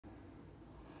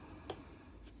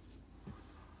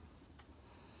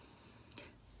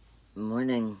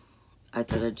Morning. I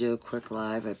thought I'd do a quick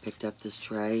live. I picked up this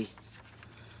tray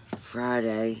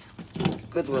Friday.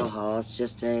 Goodwill haul. It's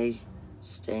just a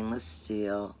stainless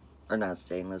steel, or not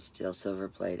stainless steel, silver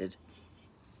plated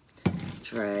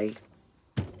tray.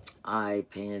 I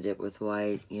painted it with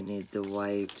white. You need the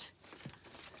white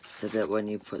so that when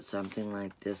you put something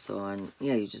like this on,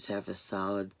 you just have a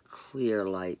solid, clear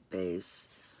light base.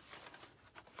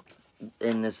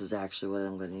 And this is actually what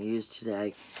I'm going to use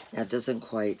today. Now, it doesn't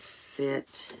quite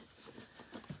fit.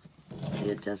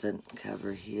 It doesn't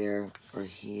cover here or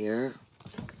here.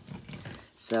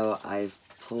 So I've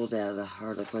pulled out a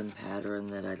Harlequin pattern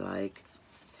that I like.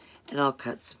 And I'll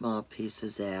cut small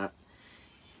pieces out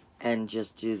and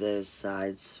just do those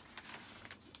sides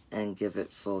and give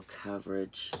it full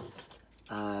coverage.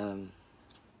 You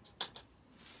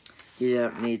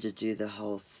don't need to do the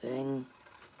whole thing.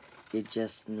 You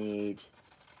just need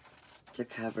to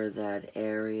cover that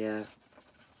area.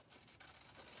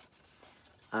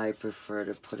 I prefer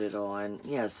to put it on,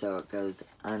 so it goes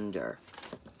under.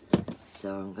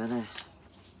 So I'm gonna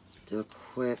do a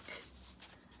quick,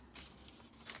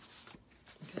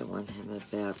 I want him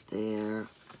about there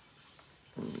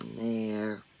and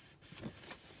there.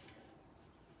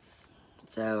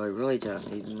 So I really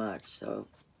don't need much, so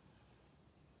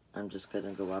I'm just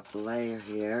gonna go up a layer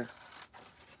here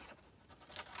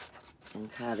and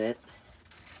cut it.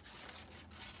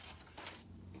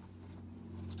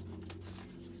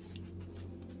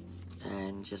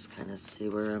 And just kind of see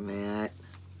where I'm at.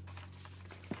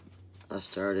 I'll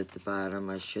start at the bottom.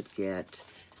 I should get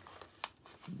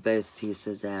both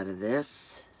pieces out of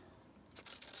this.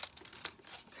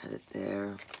 Cut it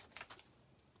there.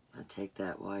 I'll take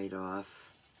that white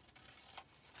off.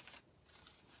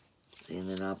 And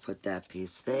then I'll put that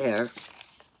piece there.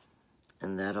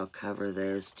 And that'll cover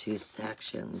those two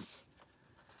sections.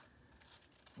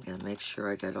 I'm gonna make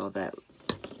sure I got all that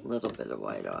little bit of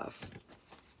white off.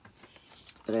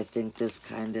 But I think this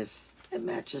kind of, it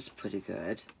matches pretty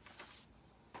good.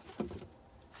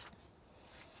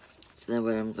 So then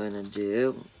what I'm going to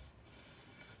do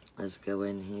is go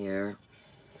in here,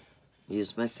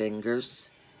 use my fingers,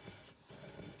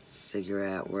 figure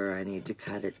out where I need to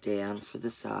cut it down for the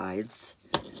sides.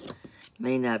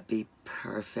 May not be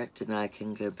perfect, and I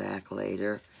can go back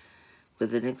later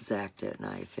with an X-Acto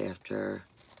knife after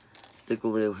the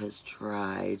glue has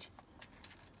dried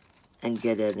and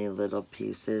get any little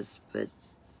pieces, but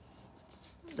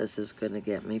this is going to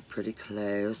get me pretty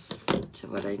close to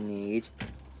what I need.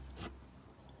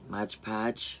 Mod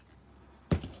Podge.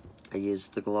 I use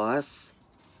the gloss.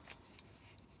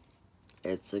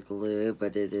 It's a glue,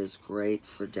 but it is great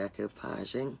for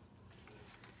decoupaging.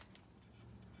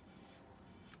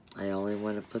 I only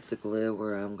want to put the glue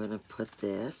where I'm going to put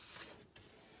this.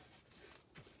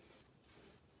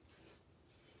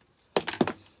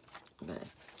 I'm going to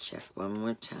check one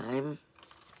more time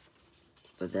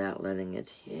without letting it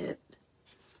hit.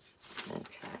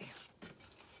 Okay.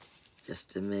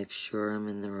 Just to make sure I'm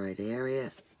in the right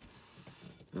area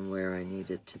and where I need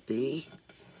it to be.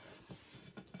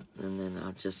 And then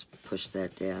I'll just push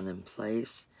that down in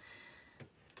place.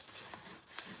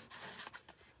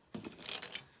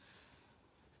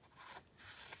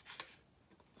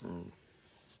 And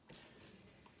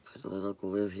put a little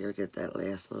glue here, get that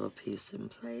last little piece in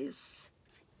place.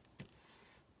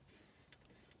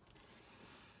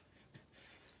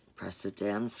 Press it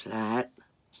down flat.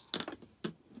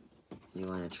 You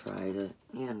want to try to,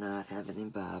 not have any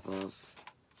bobbles.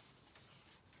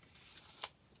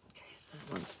 Okay, so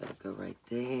that one's going to go right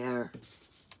there.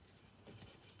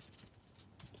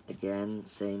 Again,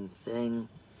 same thing.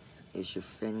 Use your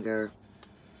finger.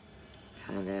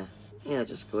 Kind of,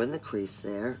 just go in the crease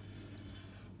there.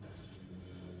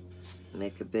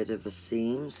 Make a bit of a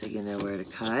seam so you know where to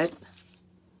cut.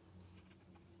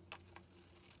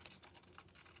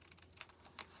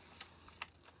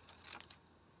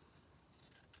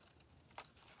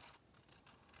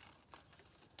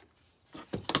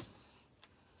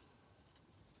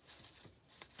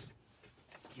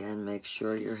 Again, make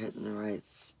sure you're hitting the right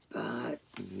spot.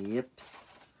 Yep.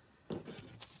 And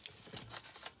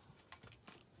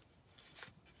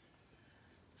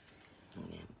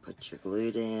then put your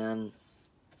glue down.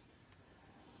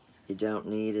 You don't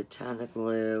need a ton of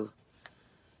glue.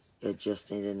 You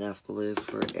just need enough glue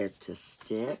for it to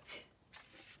stick.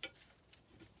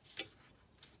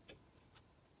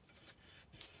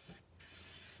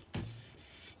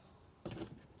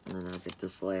 And then I'll get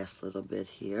this last little bit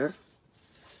here.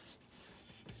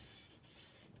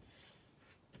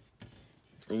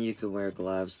 And you can wear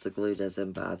gloves. The glue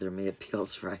doesn't bother me. It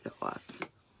peels right off.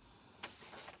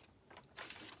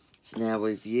 So now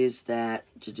we've used that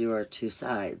to do our two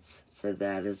sides. So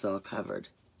that is all covered.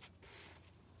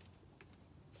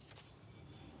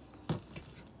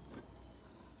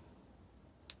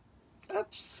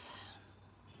 Oops.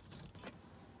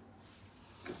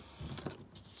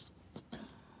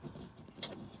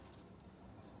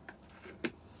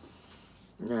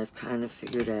 And I've kind of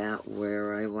figured out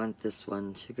where I want this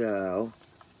one to go.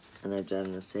 And I've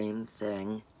done the same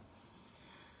thing.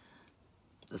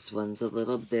 This one's a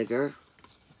little bigger.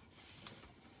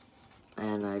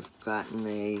 And I've gotten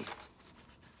a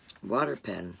water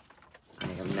pen. I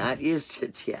have not used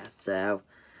it yet, so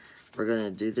we're going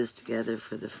to do this together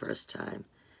for the first time.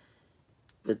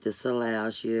 But this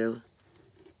allows you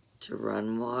to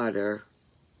run water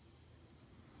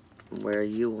where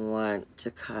you want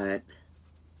to cut.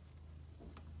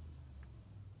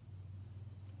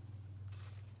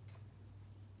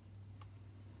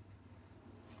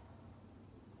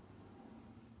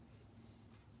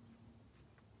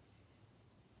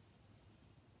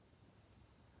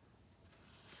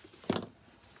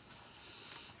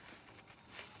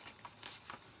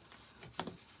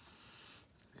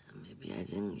 Maybe I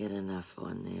didn't get enough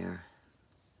on there.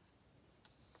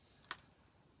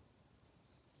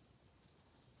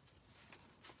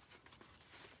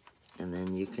 And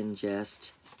then you can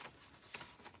just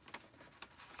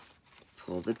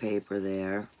pull the paper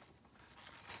there.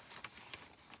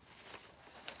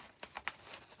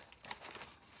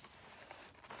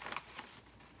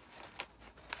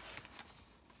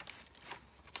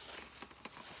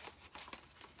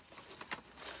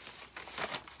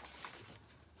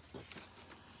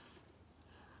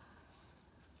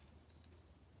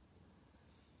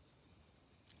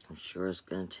 I'm sure it's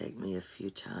going to take me a few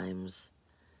times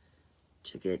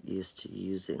to get used to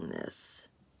using this.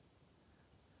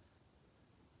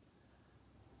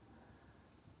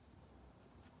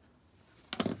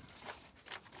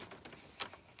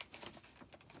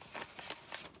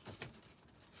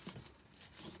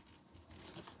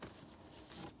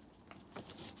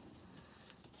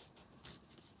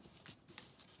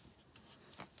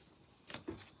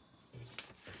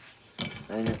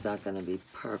 And it's not going to be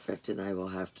perfect, and I will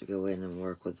have to go in and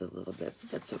work with it a little bit,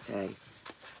 but that's okay.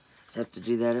 I have to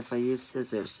do that if I use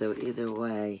scissors, so either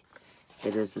way,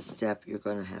 it is a step you're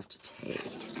going to have to take.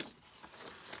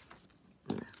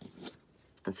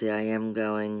 And see, I am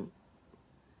going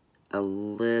a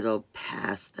little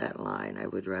past that line. I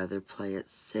would rather play it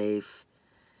safe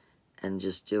and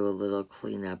just do a little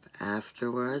cleanup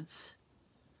afterwards,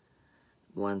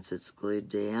 once it's glued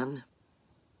down,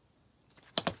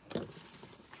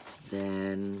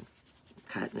 than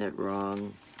cutting it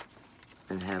wrong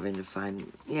and having to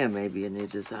find, yeah, maybe a new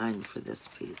design for this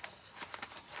piece.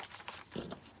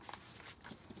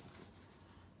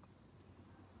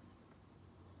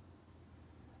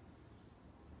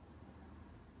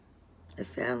 I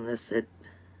found this at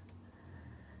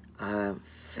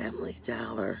Family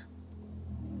Dollar.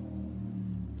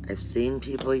 I've seen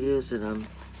people using them.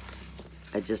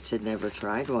 I just had never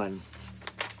tried one.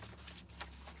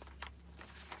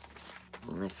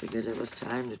 And I figured it was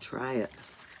time to try it.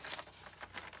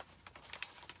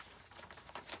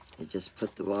 You just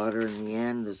put the water in the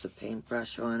end. There's a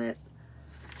paintbrush on it.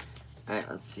 All right,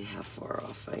 let's see how far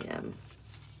off I am.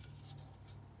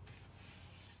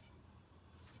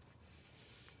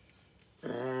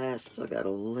 Still got a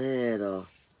little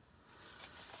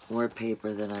more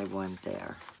paper than I want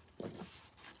there.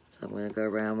 So I'm going to go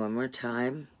around one more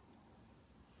time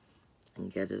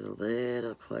and get it a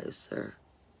little closer.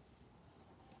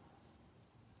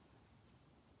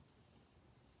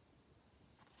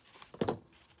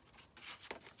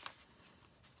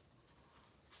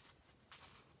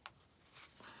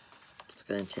 It's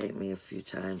going to take me a few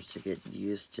times to get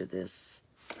used to this.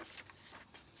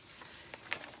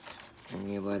 And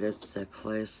you know what, it's so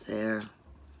close there.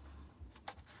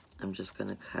 I'm just going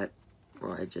to cut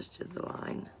where I just did the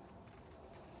line.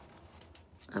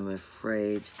 I'm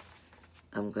afraid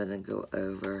I'm going to go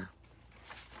over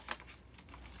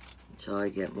until I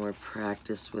get more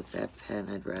practice with that pen.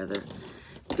 I'd rather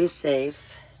be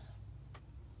safe.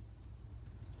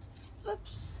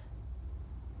 Oops.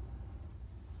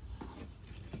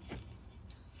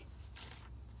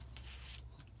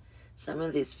 Some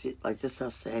of these, like this,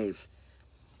 I'll save.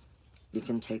 You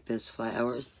can take those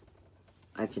flowers.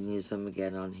 I can use them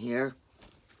again on here.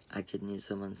 I can use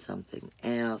them on something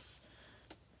else.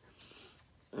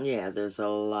 Yeah, there's a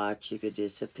lot you could do.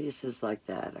 So pieces like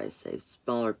that, I save.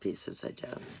 Smaller pieces, I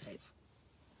don't save.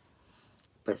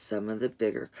 But some of the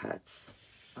bigger cuts,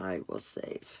 I will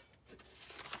save.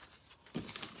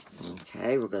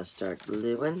 Okay, we're going to start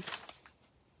gluing.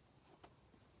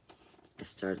 I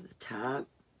start at the top.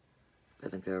 I'm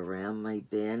going to go around my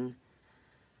bin.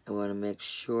 I want to make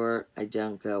sure I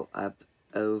don't go up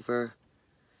over,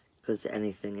 because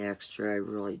anything extra, I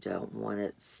really don't want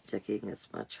it sticking.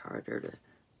 It's much harder to,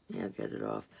 get it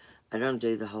off. I don't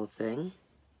do the whole thing.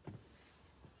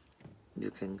 You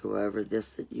can go over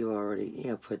this that you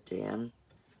already, put down.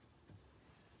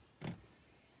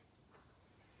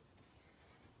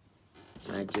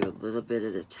 I do a little bit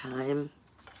at a time.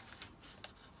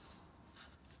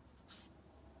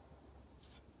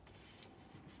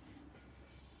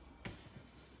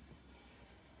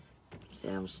 See,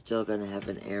 I'm still going to have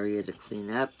an area to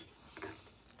clean up.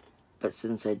 But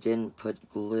since I didn't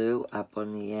put glue up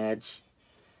on the edge,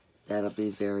 that'll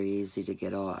be very easy to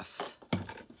get off.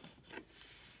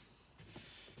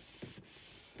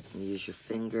 Use your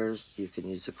fingers. You can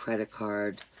use a credit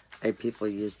card. People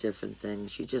use different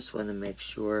things. You just want to make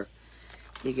sure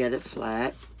you get it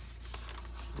flat.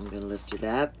 I'm going to lift it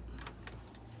up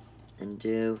and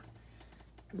do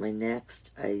my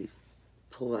next. I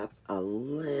pull up a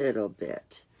little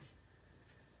bit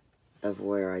of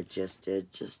where I just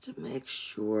did, just to make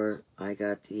sure I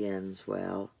got the ends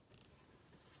well.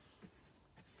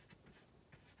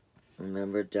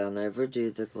 Remember, don't overdo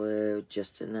the glue,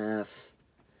 just enough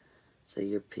so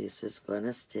your piece is going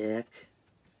to stick.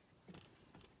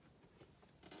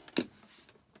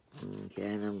 And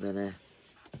again, I'm going to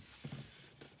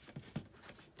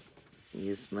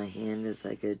use my hand as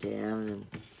I go down and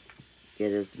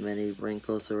get as many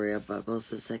wrinkles or air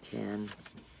bubbles as I can.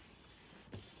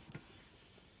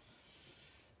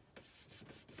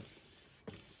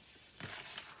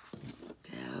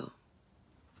 Go.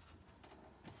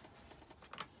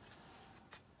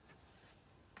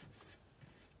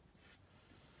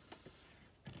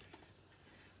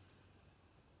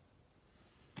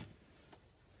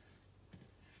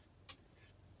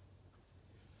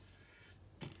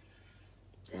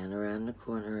 Down around the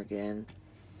corner again.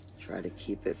 Try to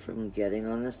keep it from getting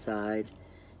on the side.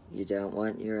 You don't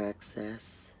want your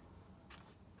excess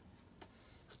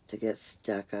to get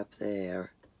stuck up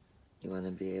there. You want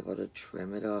to be able to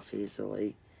trim it off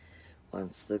easily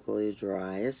once the glue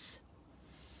dries.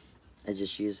 I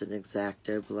just use an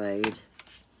X-Acto blade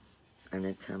and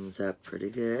it comes up pretty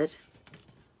good.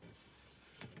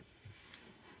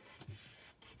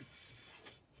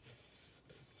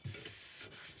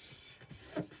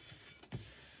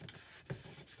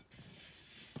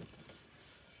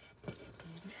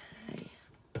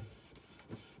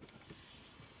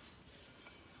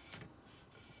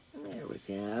 There we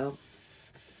go.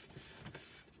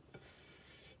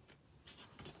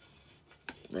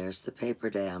 There's the paper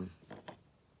dam.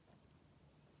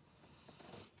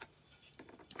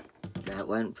 That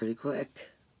went pretty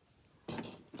quick. I'm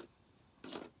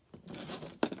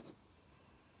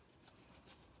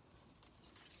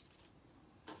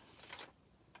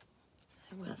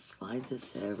going to slide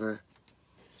this over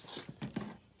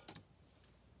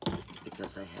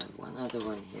because I had one other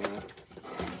one here.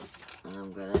 And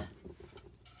I'm going to,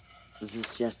 this is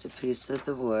just a piece of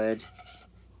the wood.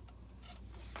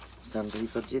 Some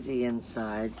people do the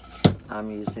inside.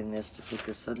 I'm using this to put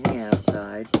this on the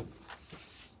outside.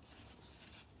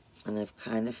 And I've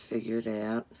kind of figured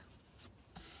out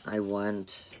I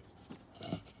want,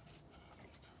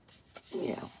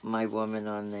 my woman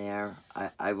on there.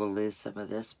 I will lose some of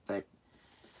this, but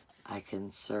I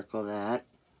can circle that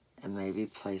and maybe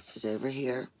place it over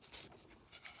here.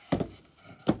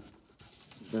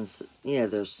 Since,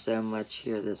 there's so much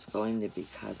here that's going to be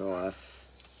cut off.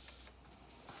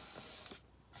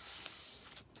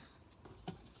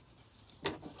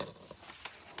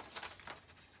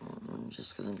 I'm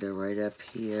just going to go right up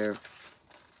here.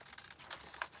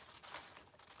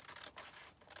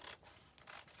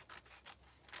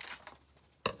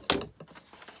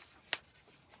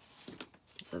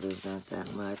 So there's not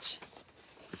that much.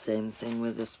 The same thing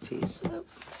with this piece. Oh.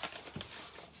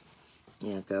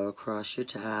 Go across your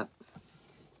top.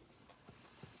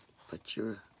 Put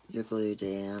your glue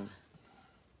down.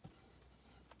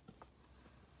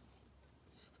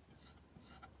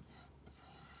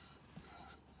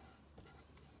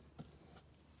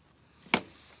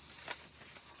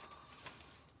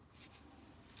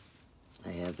 I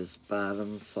have this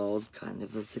bottom fold kind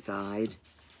of as a guide,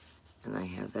 and I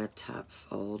have that top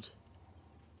fold.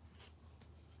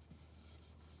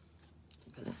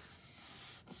 I'm gonna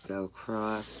go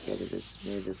across, get it as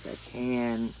smooth as I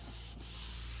can.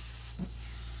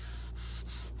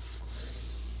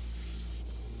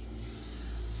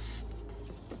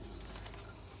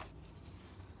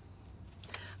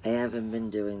 I haven't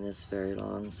been doing this very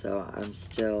long, so I'm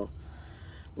still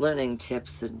learning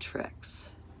tips and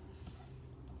tricks.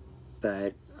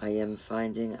 but I am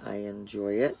finding I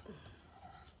enjoy it.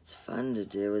 It's fun to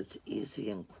do. It's easy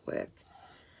and quick,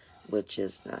 which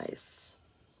is nice.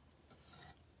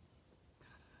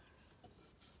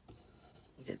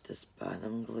 Get this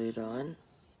bottom glued on.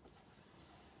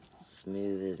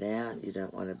 Smooth it out. You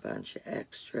don't want a bunch of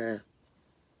extra.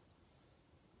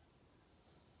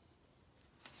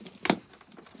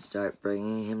 Start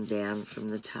bringing him down from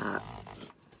the top,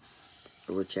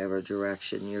 or whichever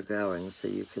direction you're going, so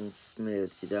you can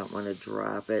smooth. You don't want to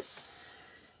drop it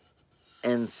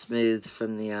and smooth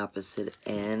from the opposite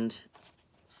end.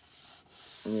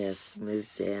 Yeah, smooth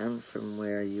down from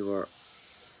where you are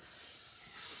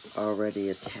already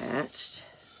attached.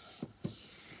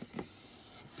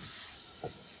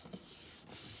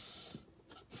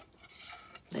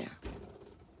 There.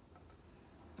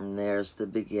 And there's the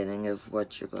beginning of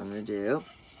what you're going to do.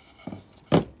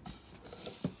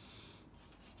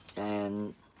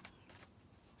 And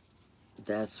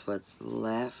that's what's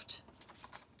left.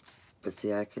 But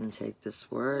see, I can take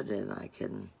this word and I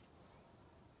can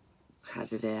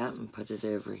cut it out and put it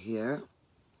over here.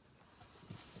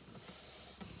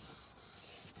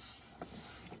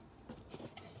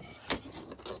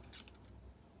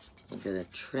 I'm going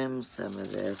to trim some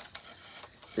of this.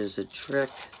 There's a trick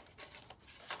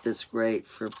that's great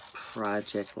for a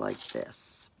project like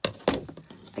this.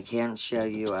 I can't show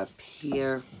you up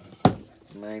here.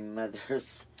 My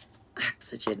mother's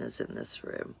oxygen is in this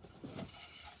room.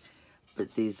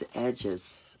 But these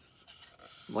edges,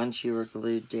 once you are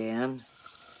glued down,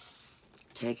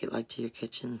 take it like to your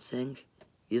kitchen sink.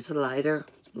 Use a lighter,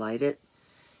 light it.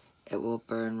 It will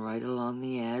burn right along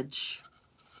the edge.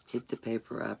 Keep the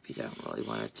paper up. You don't really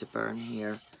want it to burn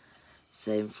here.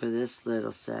 Same for this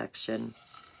little section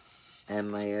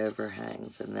and my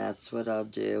overhangs. And that's what I'll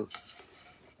do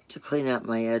to clean up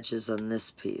my edges on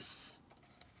this piece.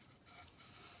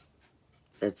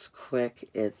 It's quick,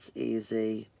 it's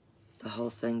easy. The whole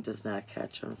thing does not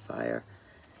catch on fire.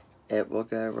 It will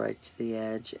go right to the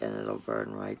edge and it'll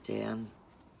burn right down.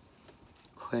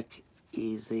 Quick,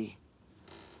 easy.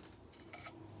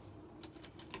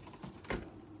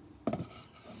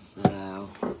 So,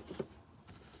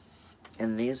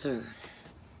 and this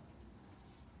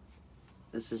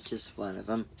is just one of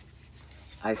them.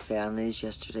 I found these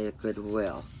yesterday at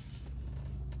Goodwill.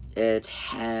 It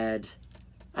had,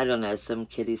 I don't know, some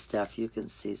kitty stuff. You can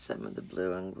see some of the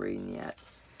blue and green yet.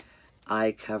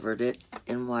 I covered it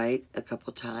in white a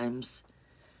couple times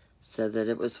so that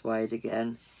it was white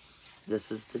again.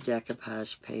 This is the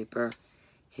decoupage paper.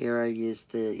 Here I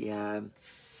used the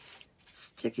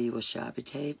sticky wasabi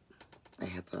tape. I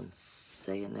hope I'm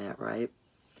saying that right.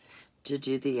 To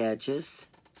do the edges.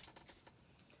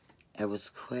 It was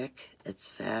quick. It's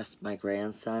fast. My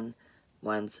grandson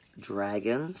wants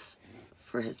dragons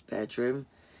for his bedroom.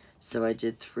 So I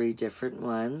did 3 different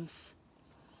ones.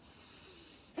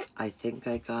 I think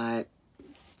I got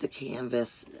the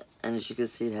canvas, and as you can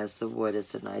see, it has the wood.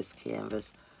 It's a nice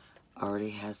canvas.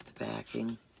 Already has the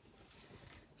backing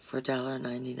for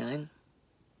 $1.99.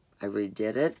 I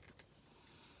redid it,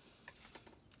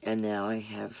 and now I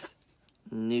have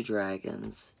new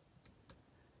dragons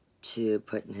to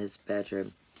put in his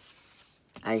bedroom.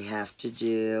 I have to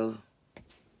do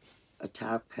a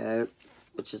top coat,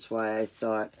 which is why I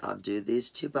thought I'll do these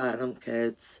 2 bottom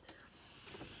coats.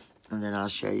 And then I'll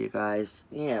show you guys,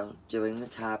 you know, doing the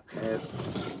top coat.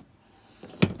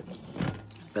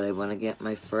 But I want to get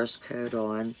my first coat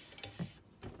on.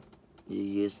 You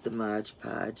use the Mod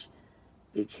Podge.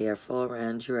 Be careful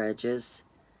around your edges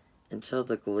until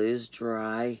the glue's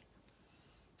dry.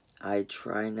 I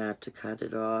try not to cut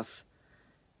it off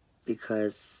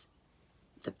because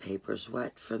the paper's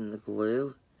wet from the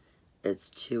glue. It's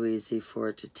too easy for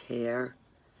it to tear.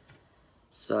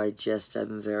 So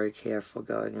I'm very careful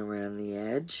going around the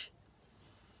edge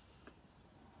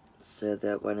so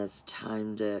that when it's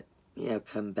time to, you know,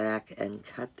 come back and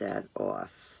cut that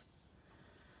off,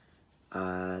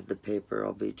 the paper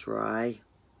will be dry.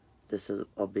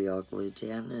 Will be all glued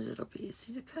down and it'll be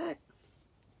easy to cut.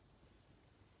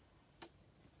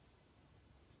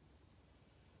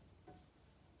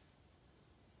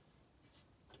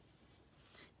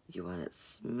 You want it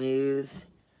smooth.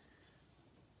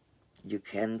 You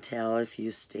can tell if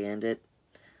you stand it,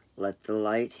 let the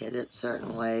light hit it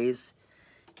certain ways.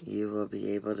 You will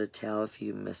be able to tell if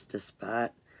you missed a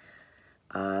spot.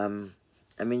 I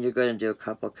mean, you're going to do a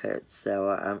couple coats,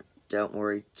 so don't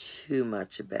worry too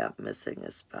much about missing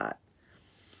a spot.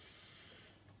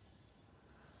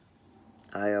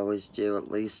 I always do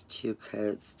at least 2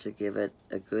 coats to give it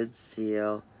a good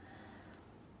seal.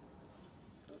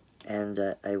 And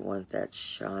I want that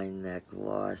shine, that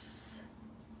gloss.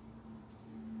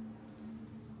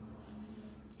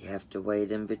 You have to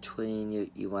wait in between.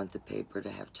 You want the paper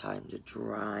to have time to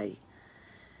dry.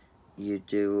 You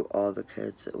do all the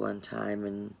coats at one time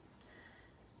and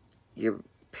your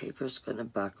paper's going to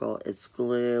buckle. It's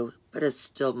glue, but it's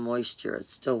still moisture.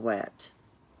 It's still wet.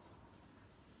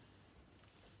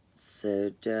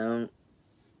 So don't,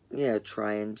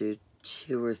 try and do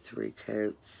 2 or 3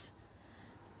 coats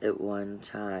at one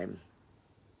time.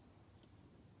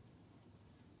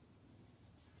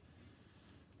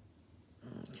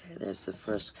 Okay, there's the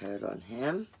first coat on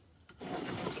him.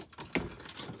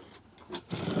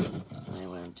 I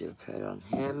want to do a coat on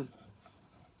him.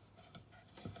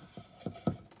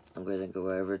 I'm going to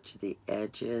go over to the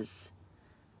edges.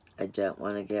 I don't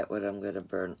want to get what I'm going to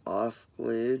burn off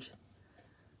glued.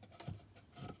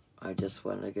 I just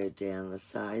want to go down the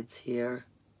sides here.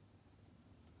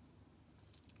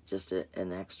 Just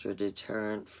an extra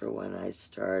deterrent for when I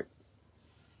start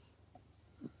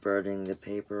burning the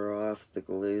paper off. The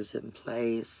glue's in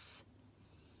place.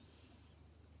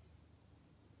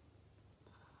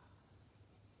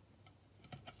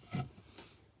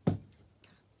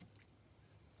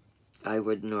 I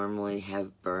would normally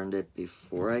have burned it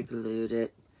before I glued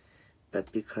it,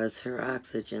 but because her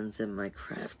oxygen's in my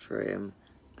craft room,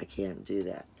 I can't do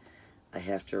that. I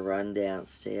have to run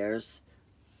downstairs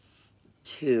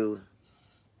to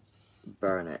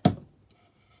burn it.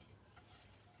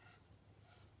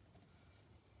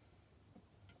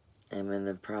 I'm in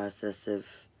the process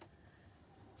of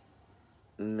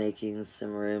making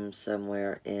some room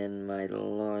somewhere in my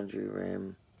laundry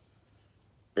room,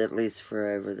 at least for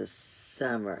over the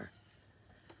summer,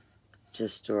 to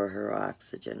store her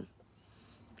oxygen.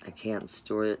 I can't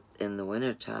store it in the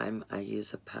wintertime. I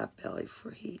use a potbelly for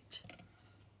heat.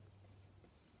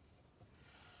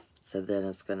 So then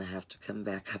it's going to have to come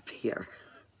back up here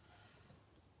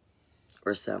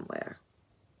or somewhere.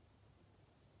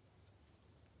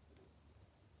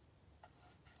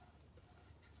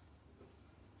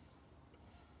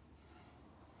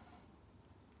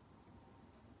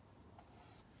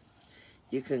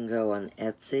 You can go on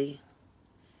Etsy.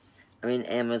 I mean,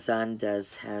 Amazon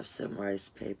does have some rice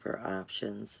paper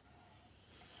options.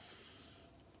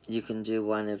 You can do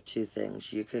one of 2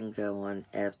 things. You can go on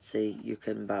Etsy. You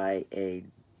can buy a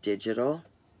digital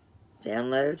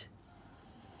download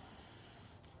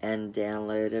and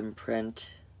download and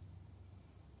print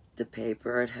the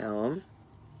paper at home.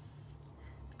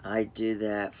 I do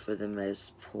that for the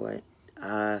most part,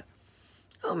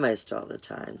 almost all the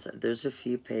time. So there's a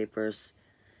few papers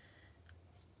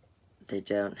they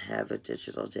don't have a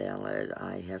digital download.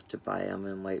 I have to buy them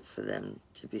and wait for them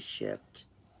to be shipped.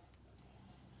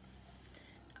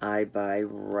 I buy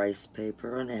rice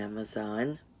paper on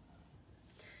Amazon.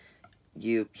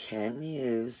 You can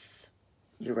use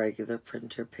your regular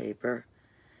printer paper.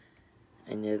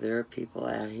 I know there are people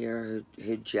out here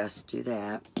who just do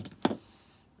that.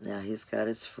 Now he's got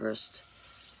his first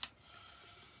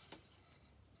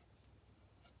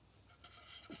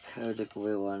coat of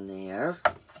glue on there.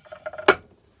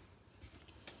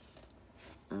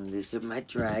 And these are my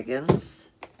dragons.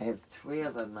 I have 3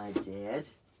 of them I did.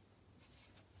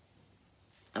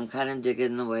 I'm kind of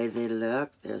digging the way they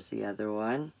look. There's the other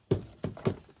one.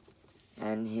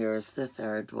 And here's the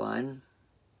third one.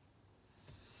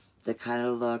 They kind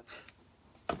of look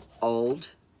old.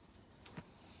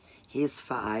 He's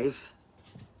 5.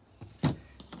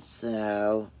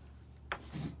 So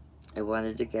I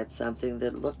wanted to get something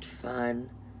that looked fun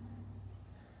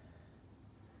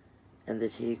and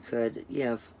that he could,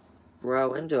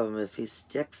 grow into him. If he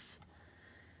sticks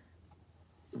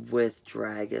with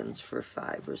dragons for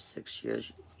 5 or 6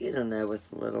 years, you don't know with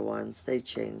the little ones, they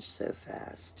change so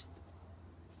fast.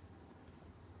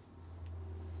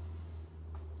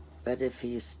 But if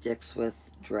he sticks with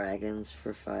dragons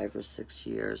for 5 or 6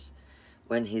 years,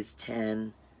 when he's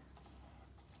 10,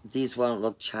 these won't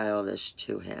look childish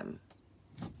to him.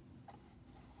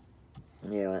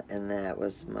 And that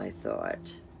was my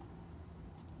thought.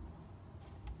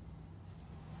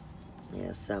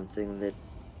 Something that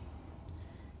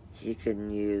he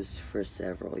can use for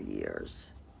several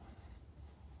years.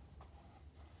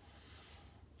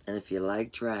 And if you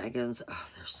like dragons,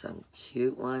 there's some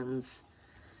cute ones,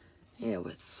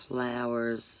 with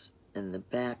flowers in the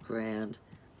background.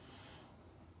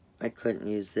 I couldn't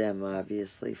use them,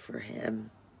 obviously, for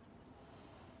him.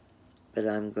 But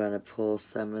I'm going to pull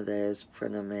some of those,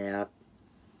 print them out,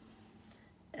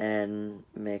 and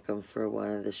make them for one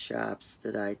of the shops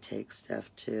that I take stuff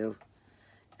to.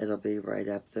 It'll be right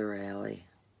up their alley.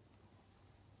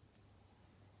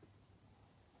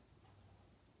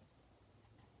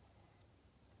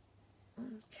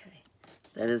 Okay,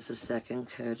 that is the second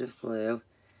coat of glue.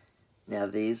 Now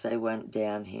these I went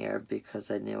down here because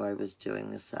I knew I was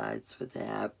doing the sides with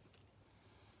that.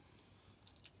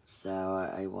 So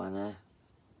I want to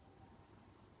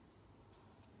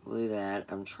glue that.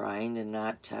 I'm trying to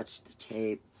not touch the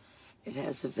tape. It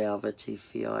has a velvety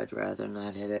feel. I'd rather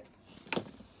not hit it.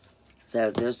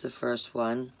 So there's the first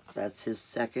one. That's his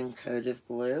second coat of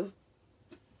glue.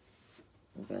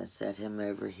 I'm going to set him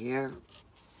over here.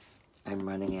 I'm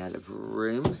running out of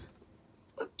room.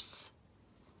 Whoops.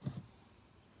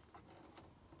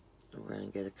 We're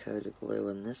going to get a coat of glue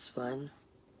in this one.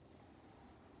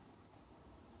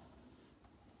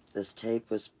 This tape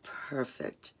was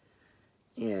perfect.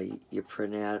 Yeah, you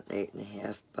print out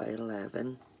 8.5 by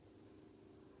 11.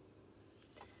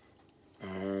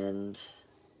 And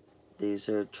these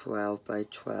are 12 by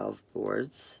 12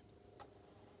 boards.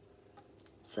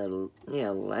 So, you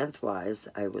know, lengthwise,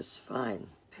 I was fine.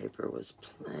 Paper was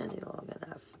plenty long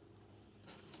enough.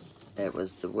 It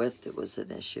was the width that was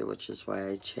an issue, which is why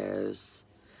I chose.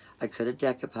 I could have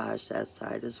decoupaged that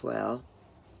side as well.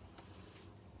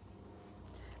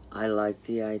 I like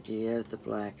the idea of the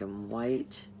black and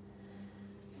white.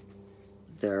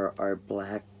 There are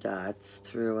black dots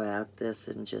throughout this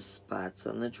and just spots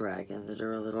on the dragon that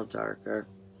are a little darker.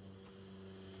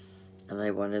 And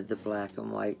I wanted the black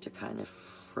and white to kind of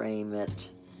frame it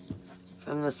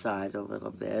from the side a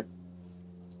little bit.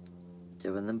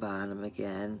 Doing the bottom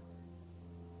again.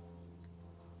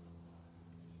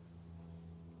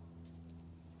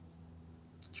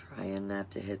 Trying not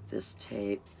to hit this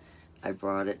tape. I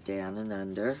brought it down and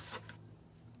under.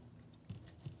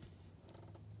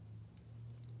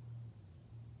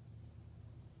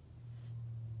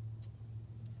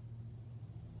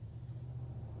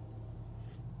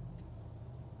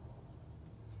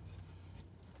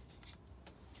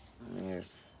 And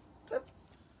there's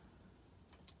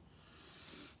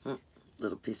a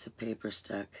little piece of paper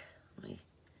stuck. Let me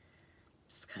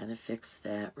just kind of fix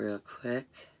that real quick.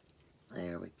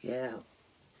 There we go.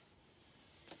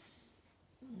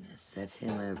 I'm going to set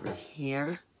him over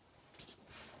here.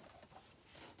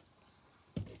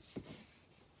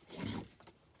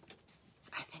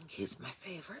 I think he's my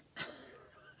favorite.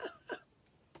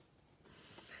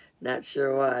 Not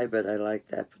sure why, but I like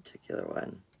that particular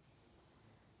one.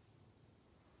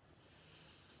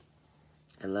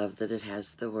 I love that it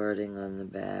has the wording on the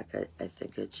back. I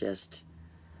think it just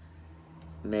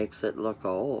makes it look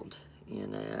old, you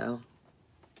know.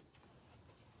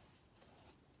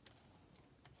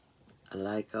 I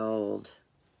like old.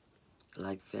 I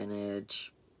like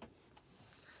vintage.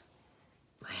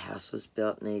 My house was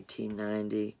built in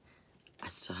 1890. I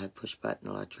still had push-button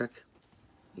electric.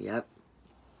 Yep.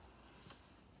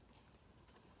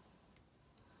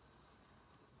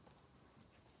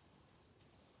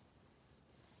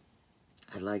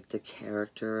 I like the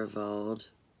character of old.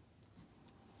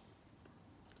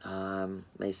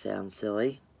 May sound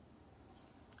silly.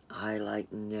 I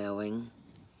like knowing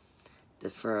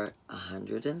that for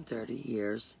 130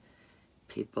 years,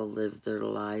 people lived their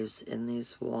lives in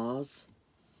these walls.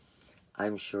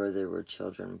 I'm sure there were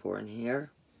children born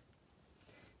here.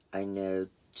 I know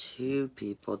 2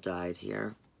 people died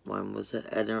here. One was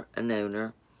an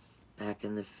owner back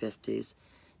in the 50s,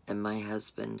 and my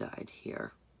husband died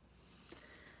here.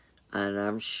 And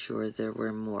I'm sure there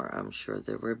were more. I'm sure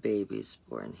there were babies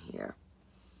born here.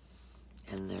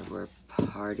 And there were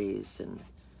parties and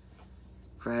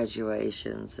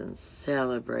graduations and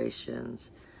celebrations.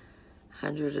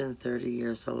 130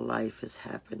 years of life has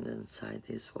happened inside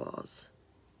these walls.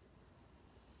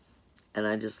 And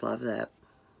I just love that.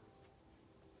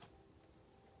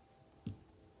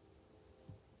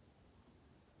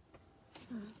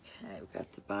 Okay, we've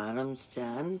got the bottoms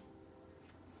done.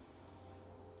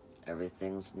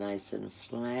 Everything's nice and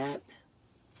flat.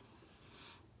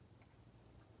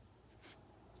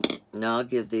 Now I'll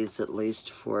give these at least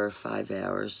 4 or 5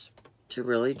 hours to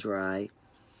really dry.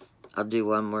 I'll do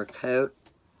one more coat.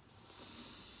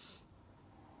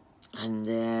 And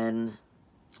then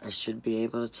I should be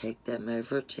able to take them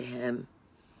over to him.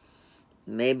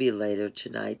 Maybe later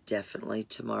tonight, definitely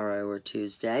tomorrow or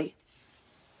Tuesday.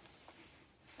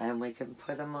 And we can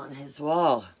put them on his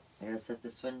wall. I'm going to set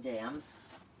this one down.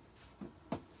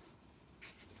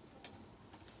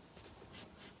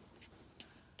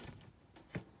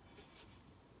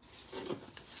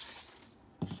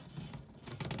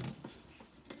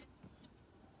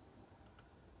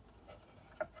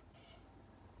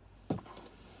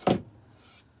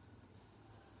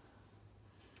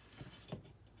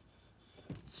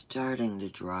 Starting to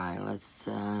dry. Let's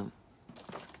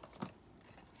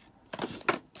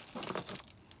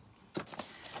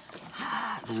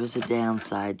There's a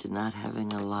downside to not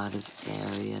having a lot of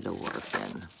area to work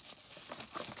in,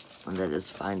 and that is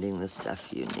finding the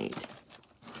stuff you need.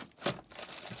 All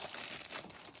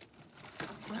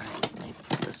right, let me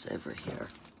put this over here.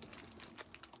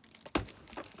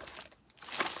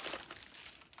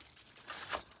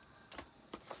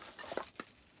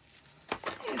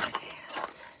 There it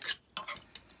is.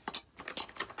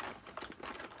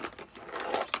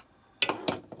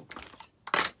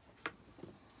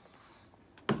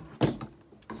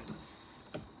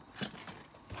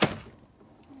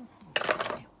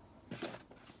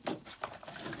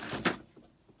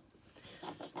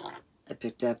 I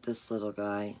picked up this little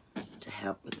guy to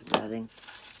help with the cutting.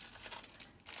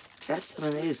 Got some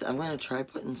of these. I'm going to try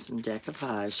putting some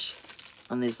decoupage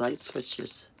on these light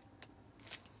switches.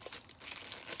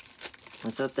 I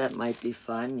thought that might be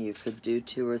fun. You could do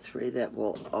 2 or 3 that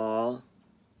will all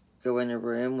go in a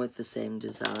room with the same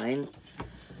design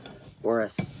or a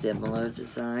similar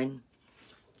design.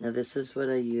 Now this is what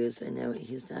I use. I know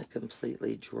he's not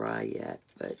completely dry yet,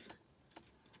 but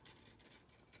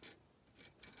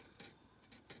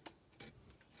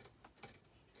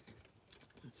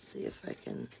let's see if I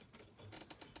can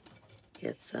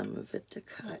get some of it to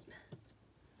cut.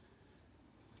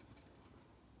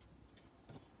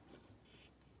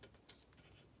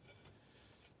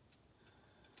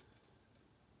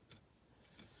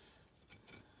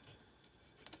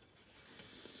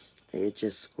 It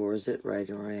just scores it right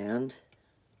around.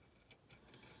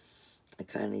 I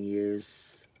kind of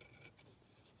use,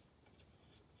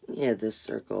 this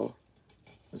circle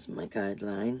as my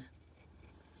guideline.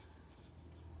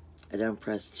 I don't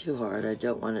press too hard. I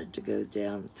don't want it to go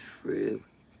down through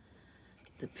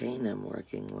the paint I'm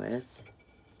working with.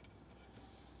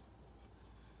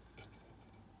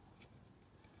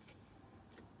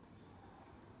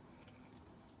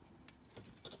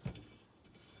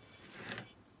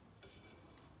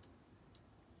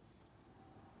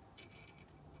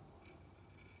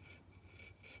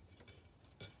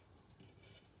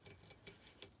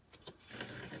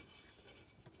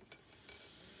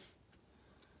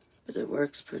 But it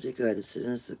works pretty good. As soon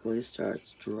as the glue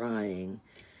starts drying,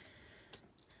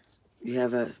 you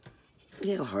have a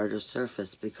harder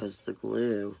surface because the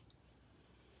glue.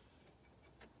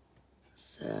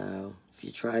 So if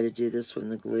you try to do this when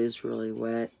the glue's really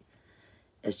wet,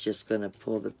 it's just going to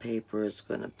pull the paper. It's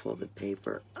going to pull the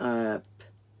paper up.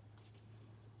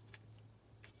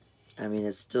 I mean,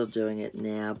 it's still doing it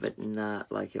now, but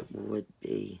not like it would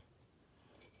be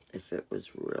if it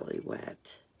was really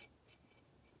wet.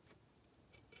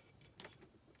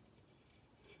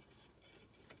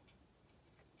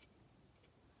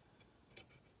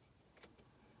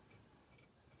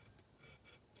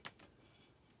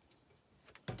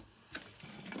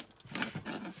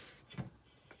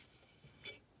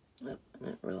 Oh, I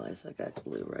didn't realize I got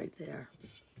glue right there.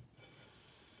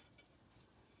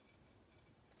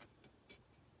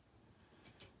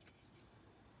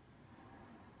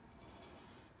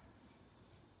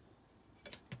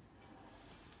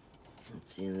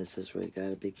 See, and this is where you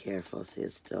gotta be careful. See,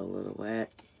 it's still a little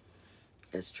wet.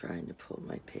 Just trying to pull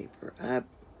my paper up.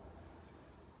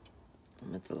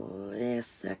 I'm at the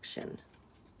last section.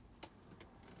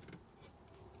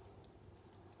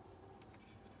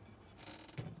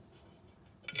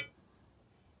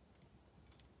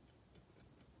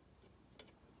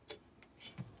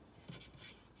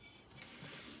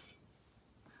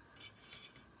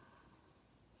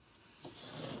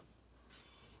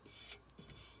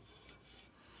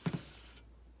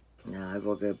 Now I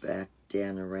will go back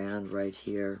down around right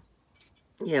here,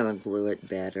 and glue it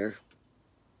better.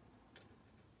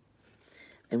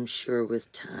 I'm sure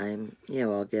with time,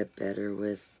 I'll get better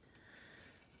with,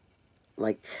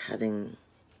 like, cutting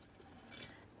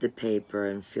the paper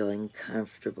and feeling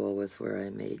comfortable with where I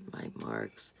made my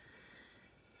marks.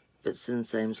 But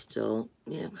since I'm still,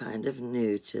 kind of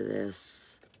new to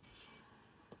this,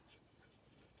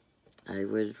 I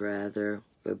would rather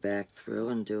go back through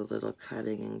and do a little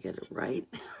cutting and get it right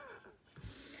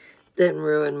than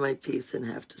ruin my piece and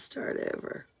have to start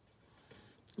over,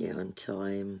 until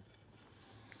I'm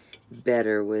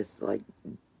better with, like,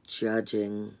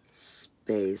 judging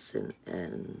space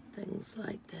and things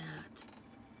like that.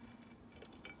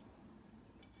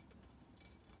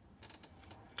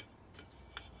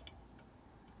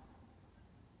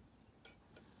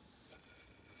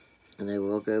 And I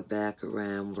will go back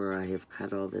around where I have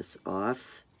cut all this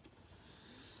off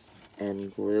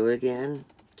and glue again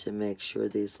to make sure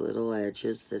these little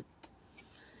edges that,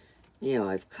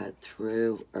 I've cut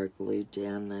through are glued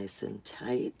down nice and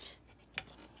tight.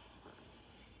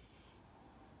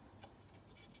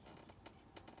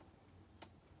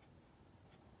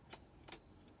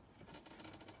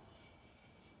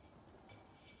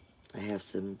 I have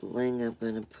some bling I'm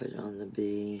going to put on the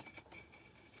bee.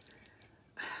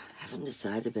 I haven't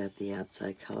decided about the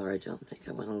outside color. I don't think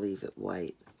I want to leave it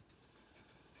white.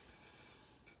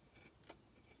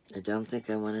 I don't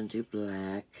think I want to do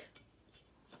black.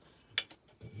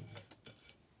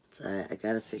 So I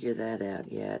got to figure that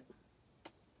out yet.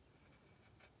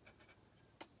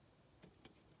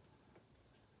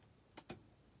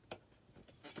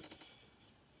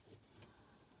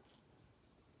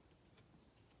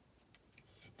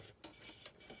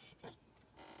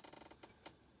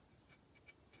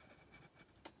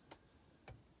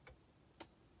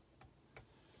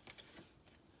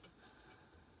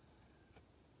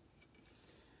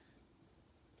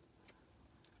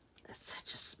 It's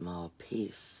such a small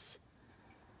piece.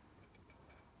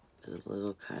 But a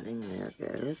little cutting, there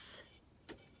goes.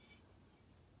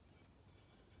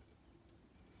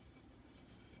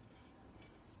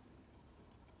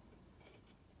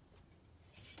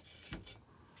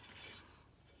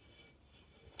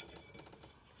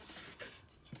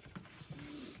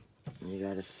 You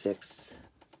gotta fix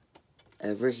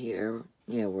over here,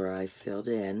 yeah, where I filled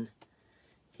in.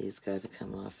 He's got to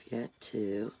come off yet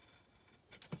too.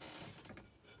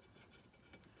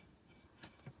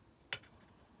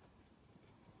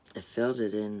 I filled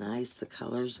it in nice. The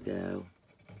colors go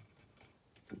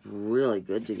really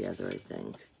good together, I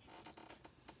think.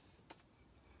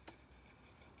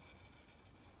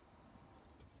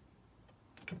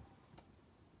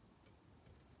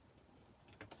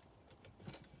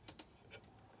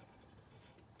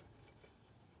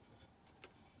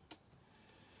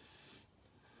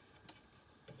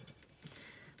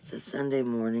 It's a Sunday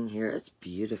morning here. It's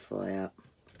beautiful out.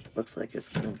 Looks like it's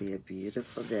going to be a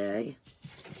beautiful day.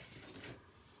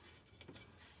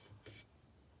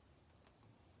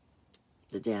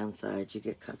 The downside, you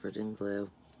get covered in glue.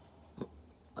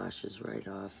 Washes right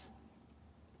off.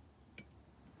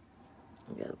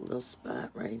 I got a little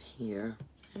spot right here.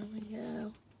 There we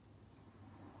go.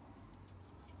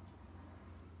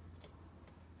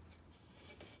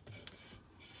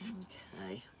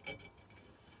 Okay.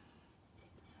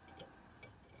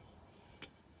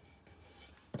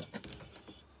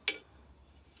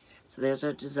 So there's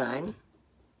our design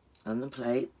on the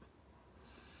plate.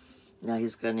 Now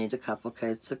he's going to need a couple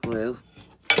coats of glue,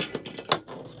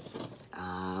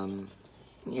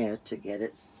 yeah, to get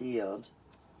it sealed.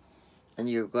 And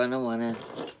you're going to want to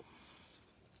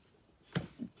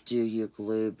do your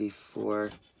glue before.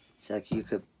 It's like you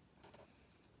could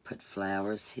put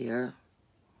flowers here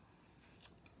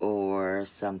or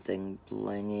something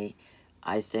blingy.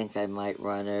 I think I might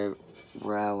run a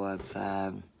row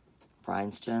of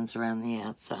rhinestones around the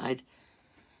outside.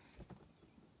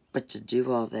 But to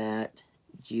do all that,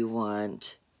 you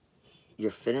want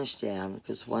your finish down,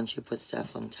 because once you put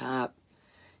stuff on top,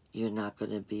 you're not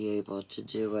going to be able to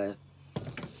do a,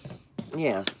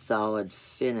 yeah, solid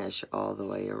finish all the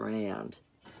way around.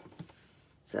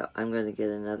 So I'm going to get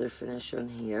another finish on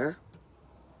here,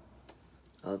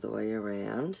 all the way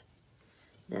around.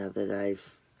 Now that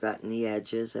I've gotten the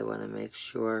edges, I want to make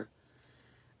sure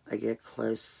I get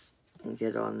close and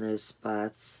get on those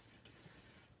spots.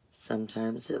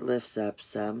 Sometimes it lifts up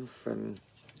some from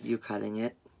you cutting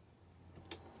it.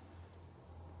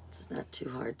 It's not too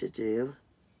hard to do.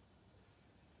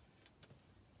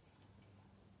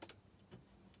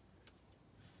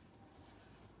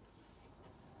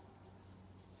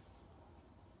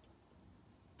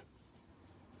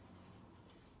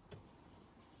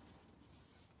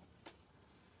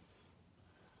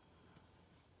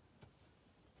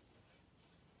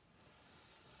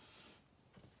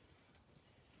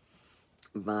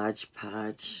 Mod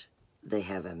Podge, they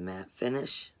have a matte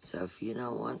finish, so if you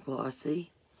don't want glossy,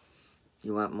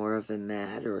 you want more of a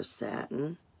matte or a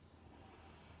satin,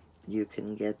 you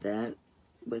can get that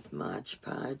with Mod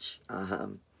Podge.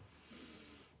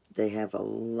 They have a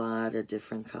lot of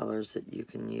different colors that you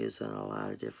can use on a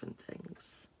lot of different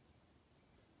things.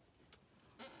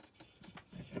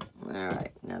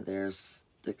 Alright, now there's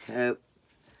the coat.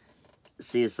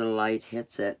 See, as the light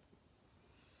hits it,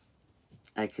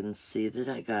 I can see that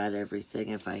I got everything.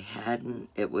 If I hadn't,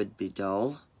 it would be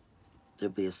dull.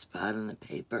 There'd be a spot on the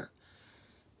paper.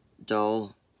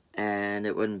 Dull, and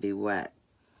it wouldn't be wet.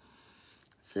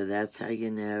 So that's how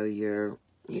you know you're,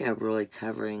 yeah, really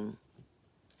covering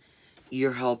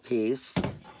your whole piece.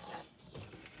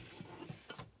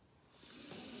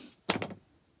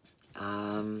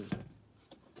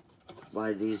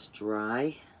 While these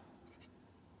dry,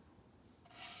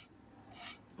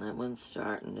 that one's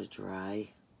starting to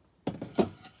dry.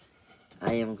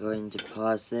 I am going to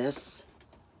pause this,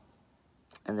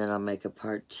 and then I'll make a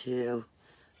part 2.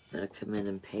 I'm going to come in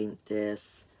and paint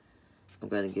this. I'm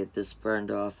going to get this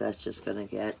burned off. That's just going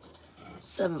to get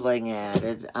some bling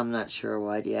added. I'm not sure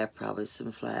what yet. Probably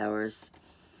some flowers,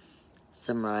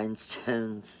 some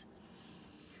rhinestones.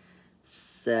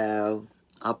 So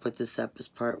I'll put this up as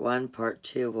part 1. Part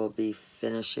 2 will be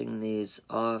finishing these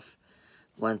off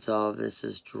once all of this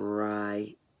is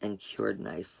dry and cured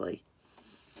nicely.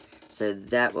 So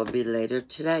that will be later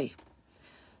today.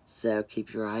 So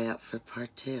keep your eye out for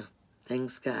part 2.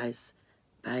 Thanks, guys.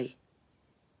 Bye.